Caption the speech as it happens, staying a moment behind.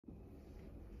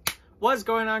What's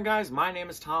going on, guys? My name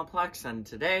is Tomplex, and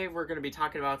today we're going to be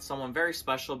talking about someone very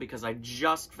special because I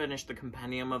just finished the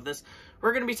compendium of this.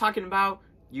 We're going to be talking about,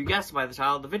 you guessed it by the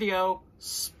title of the video,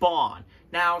 Spawn.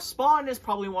 Now, Spawn is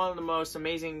probably one of the most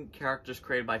amazing characters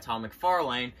created by Todd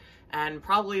McFarlane, and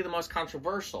probably the most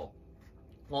controversial.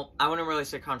 Well, I wouldn't really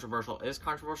say controversial. Is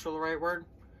controversial the right word?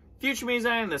 Future me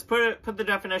saying this. Put the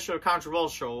definition of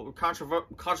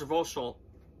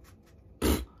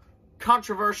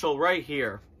controversial right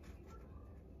here.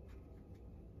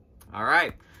 All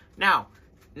right. Now,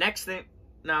 next thing.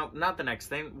 No, not the next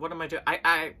thing. What am I doing?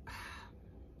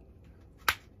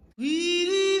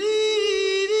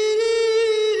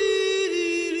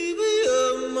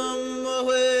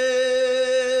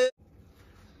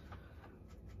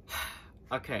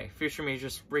 Okay, future me,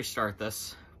 just restart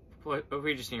this.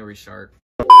 We just need to restart.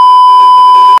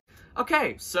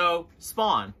 Okay, so,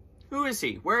 Spawn. Who is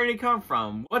he? Where did he come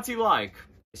from? What's he like?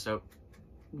 So,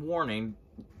 warning,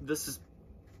 this is...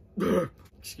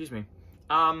 Excuse me.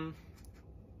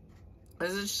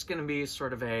 This is just gonna be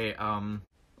sort of a,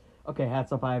 Okay,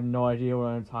 hats up, I have no idea what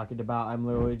I'm talking about. I'm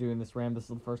literally doing this RAM. This is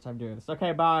the first time doing this.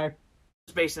 Okay, bye.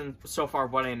 Just based on, so far,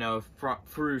 what I know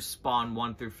through Spawn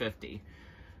 1 through 50.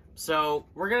 So,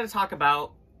 we're gonna talk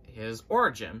about his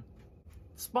origin.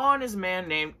 Spawn is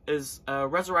a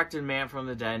resurrected man from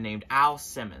the dead named Al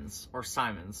Simmons, or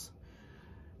Simons.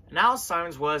 And Al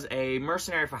Simons was a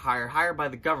mercenary for hire, hired by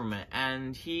the government,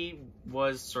 and he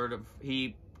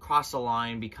crossed the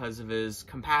line because of his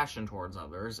compassion towards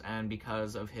others, and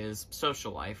because of his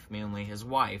social life, mainly his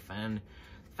wife, and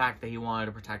the fact that he wanted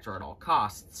to protect her at all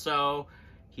costs. So,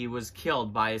 he was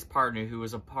killed by his partner, who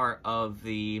was a part of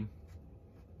the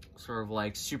sort of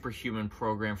like superhuman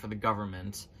program for the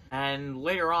government. And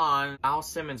later on, Al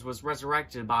Simmons was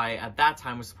resurrected by, at that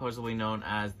time, was supposedly known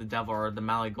as the devil, or the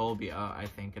Maligolbia, I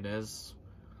think it is.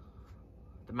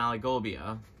 The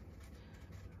Maligolbia.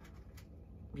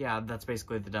 Yeah, that's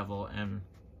basically the devil in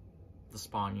the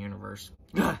Spawn universe.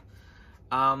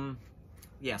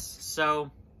 Yes, so...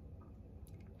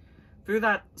 Through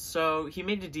that, so he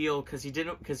made a deal, because he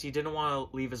didn't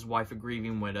want to leave his wife a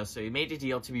grieving widow, so he made a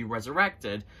deal to be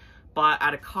resurrected, but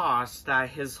at a cost that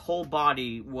his whole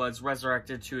body was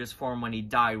resurrected to his form when he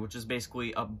died, which is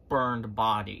basically a burned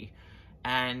body.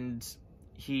 And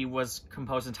he was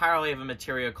composed entirely of a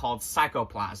material called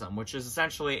psychoplasm, which is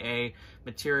essentially a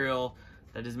material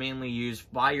that is mainly used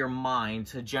by your mind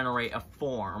to generate a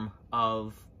form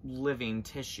of living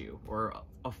tissue, or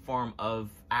a form of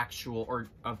actual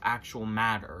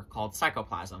matter called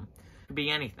psychoplasm. It could be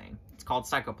anything. It's called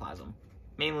psychoplasm.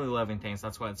 Mainly living things,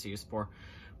 that's what it's used for.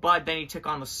 But then he took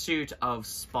on the suit of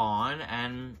Spawn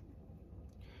and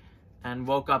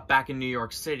woke up back in New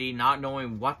York City not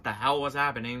knowing what the hell was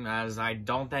happening, as I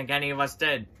don't think any of us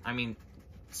did. I mean,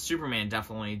 Superman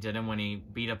definitely didn't when he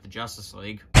beat up the Justice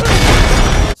League.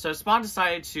 So Spawn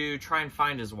decided to try and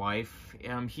find his wife.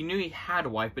 He knew he had a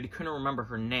wife, but he couldn't remember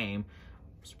her name.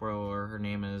 Spoiler, her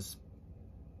name is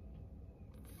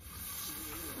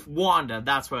Wanda,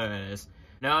 that's what it is.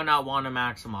 No, not Wanda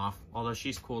Maximoff, although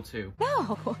she's cool too.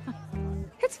 No,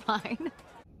 it's fine.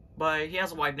 But he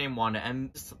has a wife named Wanda,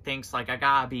 and thinks, like, I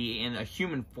gotta be in a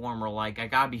human form, or, like, I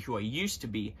gotta be who I used to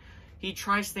be. He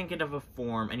tries thinking of a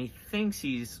form, and he thinks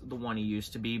he's the one he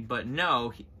used to be, but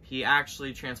no, he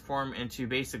actually transformed into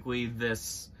basically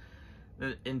this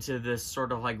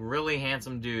sort of, like, really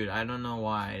handsome dude. I don't know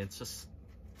why, it's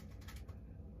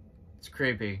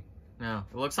creepy. No,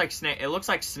 it looks like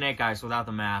Snake Eyes without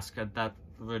the mask,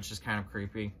 which is kind of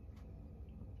creepy.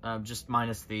 Just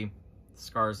minus the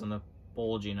scars and the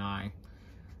bulging eye.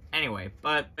 Anyway,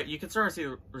 but you can sort of see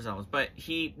the resemblance. But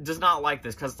he does not like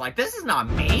this, because, like, this is not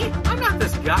me! I'm not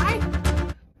this guy!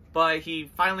 But he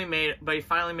finally made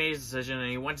his decision, and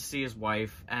he went to see his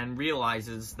wife, and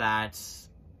realizes that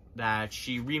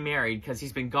she remarried, because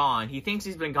he's been gone. He thinks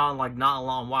he's been gone, like, not a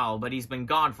long while, but he's been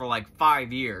gone for, like,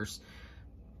 5 years.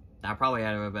 That probably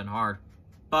had to have been hard.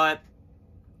 But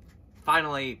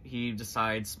finally, he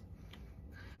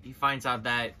finds out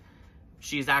that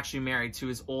she's actually married to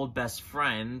his old best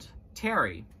friend,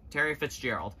 Terry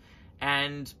Fitzgerald.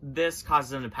 And this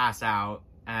causes him to pass out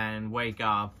and wake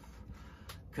up,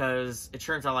 because it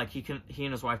turns out, like, he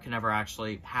and his wife can never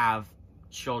actually have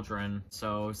children.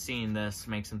 So seeing this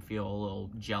makes him feel a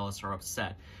little jealous or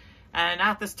upset. And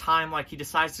at this time, like, he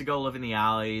decides to go live in the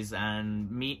alleys and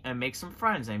meet and make some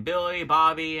friends named Billy,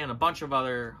 Bobby, and a bunch of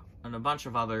other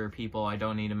people I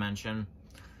don't need to mention.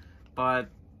 But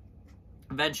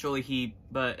eventually he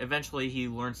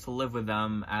learns to live with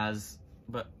them and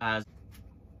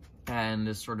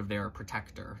is sort of their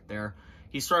protector.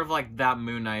 He's sort of like that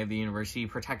Moon Knight of the universe. He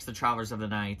protects the Travelers of the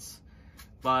Nights.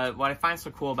 But what I find so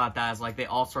cool about that is, like, they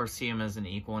all sort of see him as an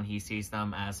equal, and he sees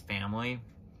them as family.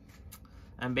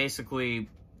 And basically,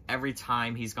 every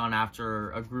time he's gone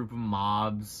after a group of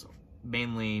mobs,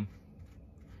 mainly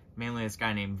this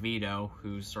guy named Vito,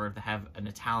 who's sort of the head of an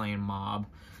Italian mob,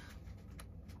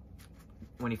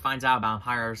 when he finds out about him,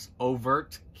 hires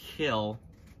Overt Kill.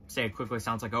 Say it quickly,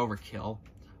 sounds like overkill.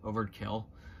 Overt Kill.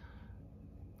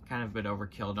 Kind of a bit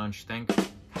overkill, don't you think?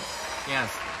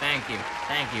 Yes, thank you,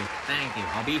 thank you, thank you.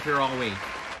 I'll be here all week.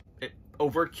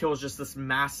 Overt Kill is just this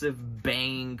massive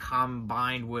Bane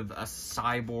combined with a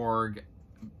cyborg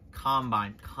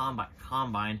combine.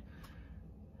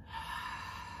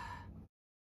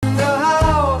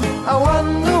 I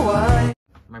wonder why.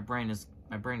 My brain is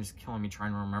killing me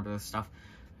trying to remember this stuff.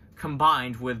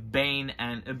 Combined with Bane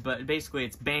but basically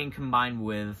it's Bane combined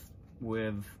with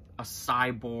a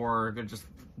cyborg, just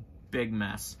big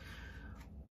mess.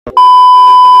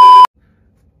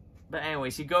 But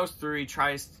anyways, he goes through,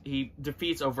 he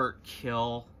defeats Overt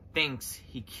Kill, thinks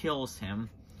he kills him,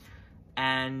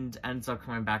 and ends up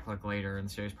coming back like later in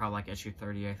the series, probably like issue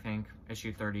 30, I think.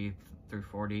 Issue 30 through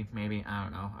 40, maybe, I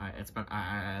don't know. It's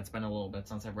been a little bit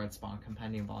since I've read Spawn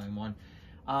Compendium Volume 1.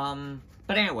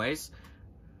 But anyways,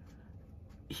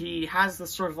 he has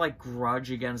this sort of like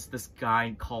grudge against this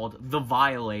guy called the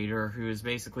Violator, who is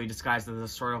basically disguised as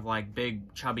this sort of like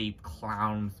big chubby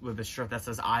clown with a shirt that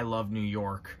says "I love New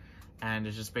York," and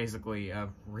is just basically a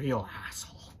real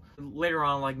asshole. Later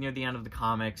on, like near the end of the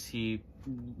comics, he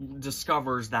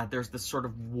discovers that there's this sort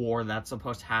of war that's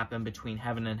supposed to happen between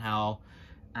heaven and hell,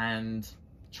 and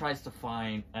tries to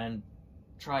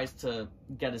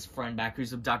get his friend back,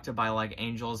 who's abducted by like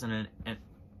angels and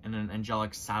an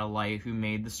angelic satellite who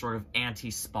made this sort of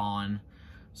anti-Spawn,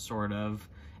 sort of.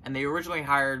 And they originally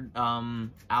hired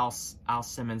Al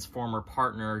Simmons' former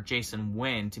partner, Jason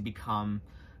Wynn, to become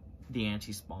the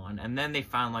anti-Spawn. And then they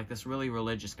found like this really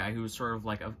religious guy who sort of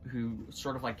like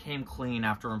came clean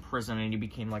after in prison, and he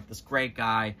became like this great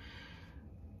guy.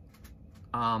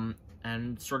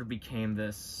 And sort of became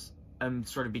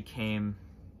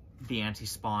the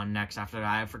anti-Spawn next after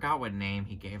that. I forgot what name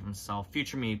he gave himself.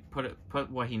 Future me, put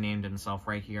what he named himself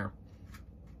right here.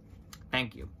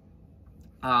 Thank you.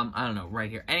 I don't know, right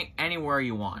here. Anywhere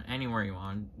you want. Anywhere you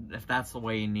want. If that's the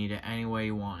way you need it, any way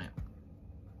you want it.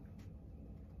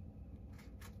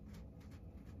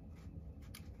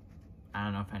 I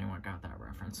don't know if anyone got that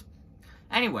reference.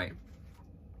 Anyway,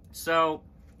 so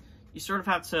you sort of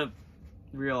have to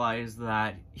realize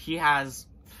that he has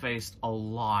faced a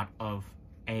lot of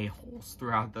a-holes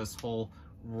throughout this whole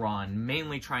run,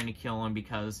 mainly trying to kill him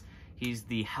because he's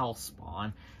the hell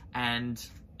spawn, and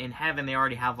in heaven they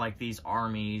already have like these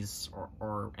armies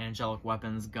or angelic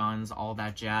weapons, guns, all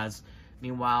that jazz.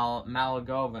 Meanwhile,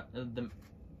 Malagolba,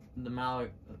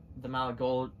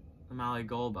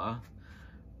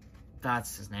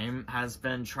 that's his name, has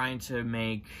been trying to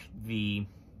make a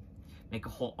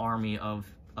whole army of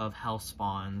hell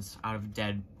spawns out of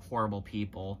dead horrible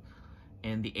people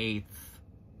in the 8th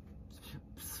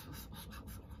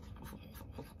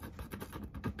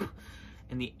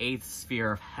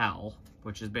sphere of hell,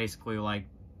 which is basically like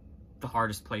the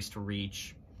hardest place to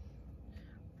reach.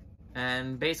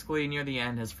 And basically near the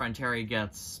end, his friend Terry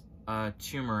gets a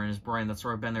tumor in his brain that's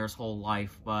sort of been there his whole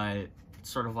life, but it's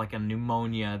sort of like a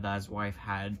pneumonia that his wife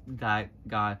had, or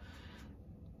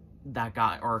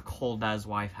a cold that his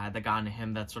wife had that got into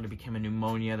him, that sort of became a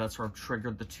pneumonia that sort of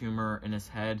triggered the tumor in his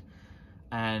head.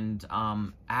 And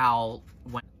Al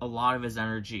went a lot of his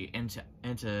energy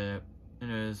into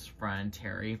his friend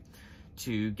Terry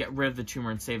to get rid of the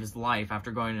tumor and save his life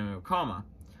after going into a coma.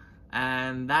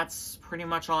 And that's pretty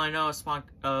much all I know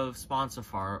of Spawn so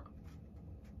far.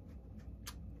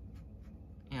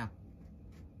 Yeah.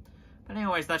 But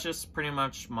anyways, that's just pretty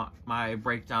much my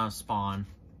breakdown of Spawn.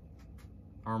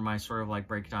 Or my sort of like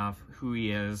breakdown of who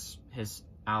he is, his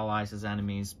allies, his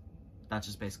enemies. That's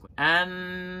just basically.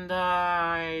 And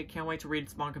I can't wait to read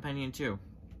Spawn Compendium 2.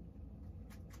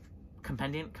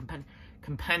 Compendium?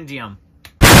 Compendium.